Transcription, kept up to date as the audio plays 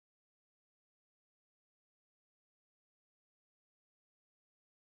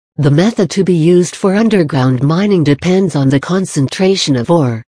The method to be used for underground mining depends on the concentration of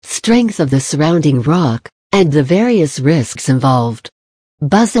ore, strength of the surrounding rock, and the various risks involved.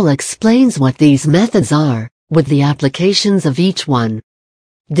 Buzzell explains what these methods are, with the applications of each one.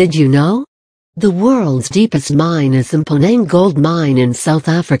 Did you know? The world's deepest mine is the Mponeng Gold Mine in South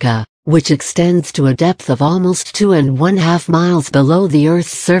Africa, which extends to a depth of almost 2.5 miles below the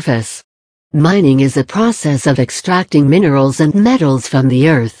Earth's surface. Mining is a process of extracting minerals and metals from the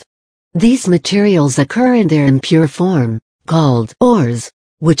earth. These materials occur in their impure form, called ores,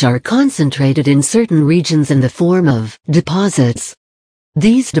 which are concentrated in certain regions in the form of deposits.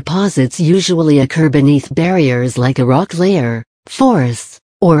 These deposits usually occur beneath barriers like a rock layer, forests,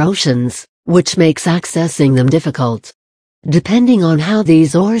 or oceans, which makes accessing them difficult. Depending on how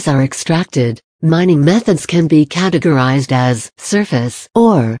these ores are extracted, mining methods can be categorized as surface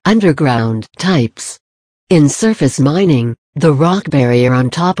or underground types. In surface mining, the rock barrier on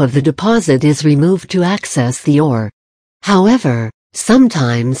top of the deposit is removed to access the ore. However,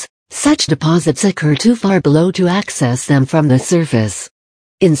 sometimes, such deposits occur too far below to access them from the surface.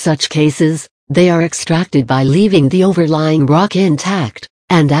 In such cases, they are extracted by leaving the overlying rock intact,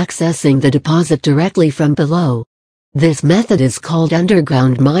 and accessing the deposit directly from below. This method is called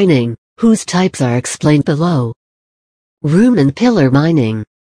underground mining, whose types are explained below. Room and pillar mining.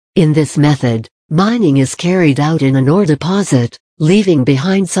 In this method, mining is carried out in an ore deposit, leaving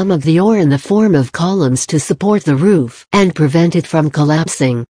behind some of the ore in the form of columns to support the roof and prevent it from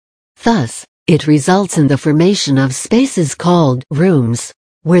collapsing. Thus, it results in the formation of spaces called rooms,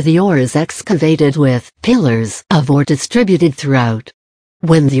 where the ore is excavated with pillars of ore distributed throughout.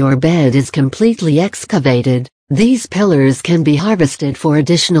 When the ore bed is completely excavated, these pillars can be harvested for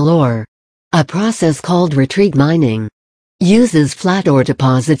additional ore. A process called retreat mining uses flat ore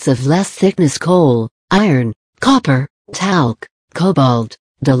deposits of less thickness coal, iron, copper, talc, cobalt,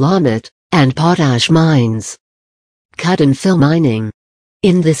 dolomite, and potash mines. Cut and fill mining.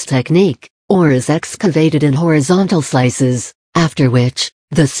 In this technique, ore is excavated in horizontal slices, after which,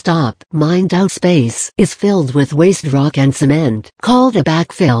 the stop mined out space is filled with waste rock and cement, called a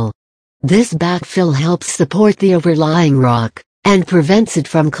backfill. This backfill helps support the overlying rock, and prevents it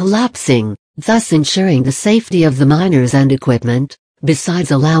from collapsing, thus ensuring the safety of the miners and equipment,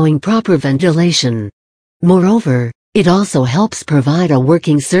 besides allowing proper ventilation. Moreover, it also helps provide a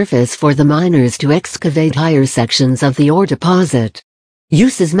working surface for the miners to excavate higher sections of the ore deposit.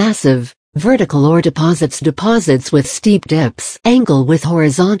 Use is massive. Vertical ore deposits with steep dips angle with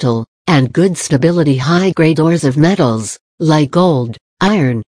horizontal, and good stability high-grade ores of metals, like gold,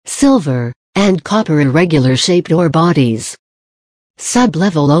 iron, silver, and copper irregular-shaped ore bodies.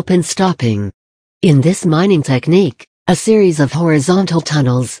 Sub-level open stopping. In this mining technique, a series of horizontal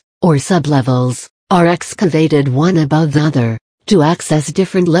tunnels, or sublevels, are excavated one above the other, to access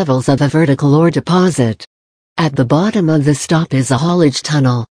different levels of a vertical ore deposit. At the bottom of the stop is a haulage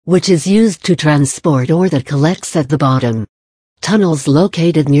tunnel, which is used to transport ore that collects at the bottom. Tunnels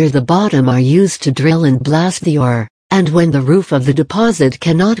located near the bottom are used to drill and blast the ore, and when the roof of the deposit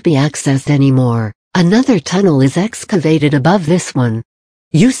cannot be accessed anymore, another tunnel is excavated above this one.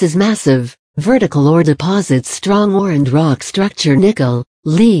 Use is massive. Vertical ore deposits strong ore and rock structure nickel,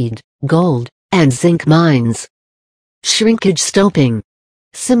 lead, gold, and zinc mines. Shrinkage stoping.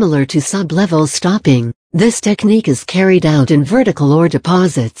 Similar to sub-level stopping, this technique is carried out in vertical ore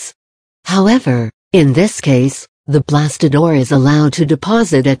deposits. However, in this case, the blasted ore is allowed to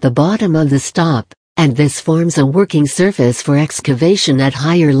deposit at the bottom of the stop, and this forms a working surface for excavation at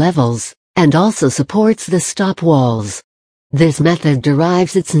higher levels, and also supports the stop walls. This method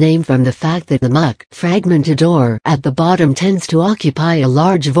derives its name from the fact that the muck fragmented ore at the bottom tends to occupy a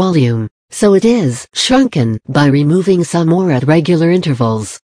large volume, so it is shrunken by removing some ore at regular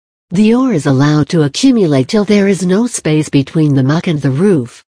intervals. The ore is allowed to accumulate till there is no space between the muck and the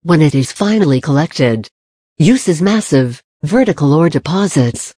roof, when it is finally collected. Use is massive. Vertical ore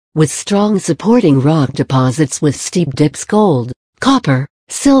deposits, with strong supporting rock deposits with steep dips gold, copper,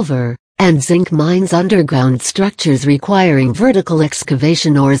 silver, and zinc mines underground structures requiring vertical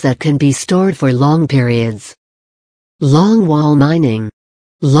excavation ores that can be stored for long periods. Longwall mining.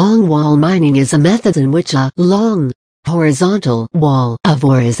 Longwall mining is a method in which a long, horizontal wall of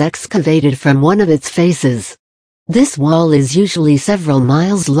ore is excavated from one of its faces. This wall is usually several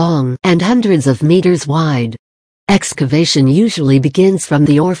miles long and hundreds of meters wide. Excavation usually begins from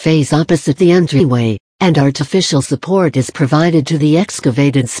the ore face opposite the entryway, and artificial support is provided to the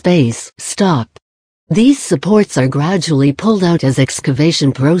excavated space stop. These supports are gradually pulled out as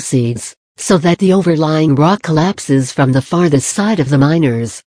excavation proceeds, so that the overlying rock collapses from the farthest side of the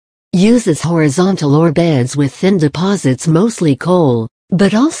miners. Uses horizontal ore beds with thin deposits mostly coal,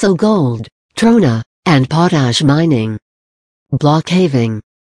 but also gold, trona, and potash mining. Block caving.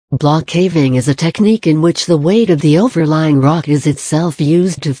 Block caving is a technique in which the weight of the overlying rock is itself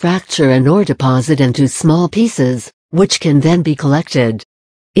used to fracture an ore deposit into small pieces, which can then be collected.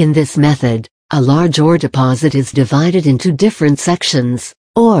 In this method, a large ore deposit is divided into different sections,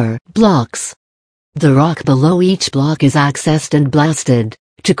 or blocks. The rock below each block is accessed and blasted,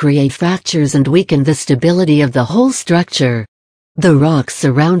 to create fractures and weaken the stability of the whole structure. The rocks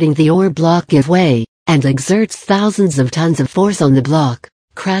surrounding the ore block give way, and exerts thousands of tons of force on the block,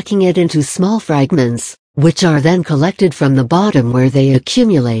 cracking it into small fragments, which are then collected from the bottom where they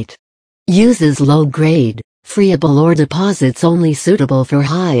accumulate. Uses low-grade, friable ore deposits only suitable for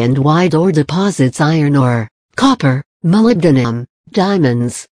high and wide ore deposits: iron ore, copper, molybdenum,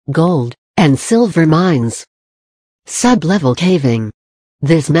 diamonds, gold, and silver mines. Sublevel caving.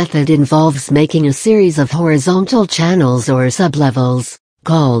 This method involves making a series of horizontal channels or sublevels,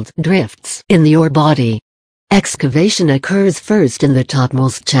 called drifts, in the ore body. Excavation occurs first in the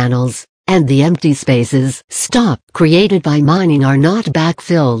topmost channels, and the empty spaces created by mining are not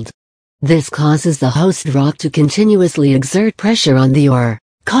backfilled. This causes the host rock to continuously exert pressure on the ore,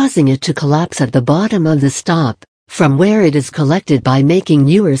 causing it to collapse at the bottom of the stop, from where it is collected by making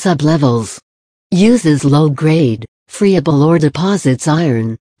newer sublevels. Uses low-grade, friable ore deposits: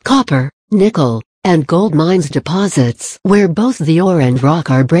 iron, copper, nickel, and gold mines deposits where both the ore and rock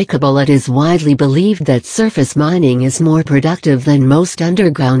are breakable. It is widely believed that surface mining is more productive than most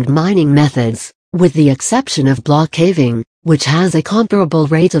underground mining methods, with the exception of block caving, which has a comparable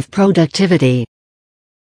rate of productivity.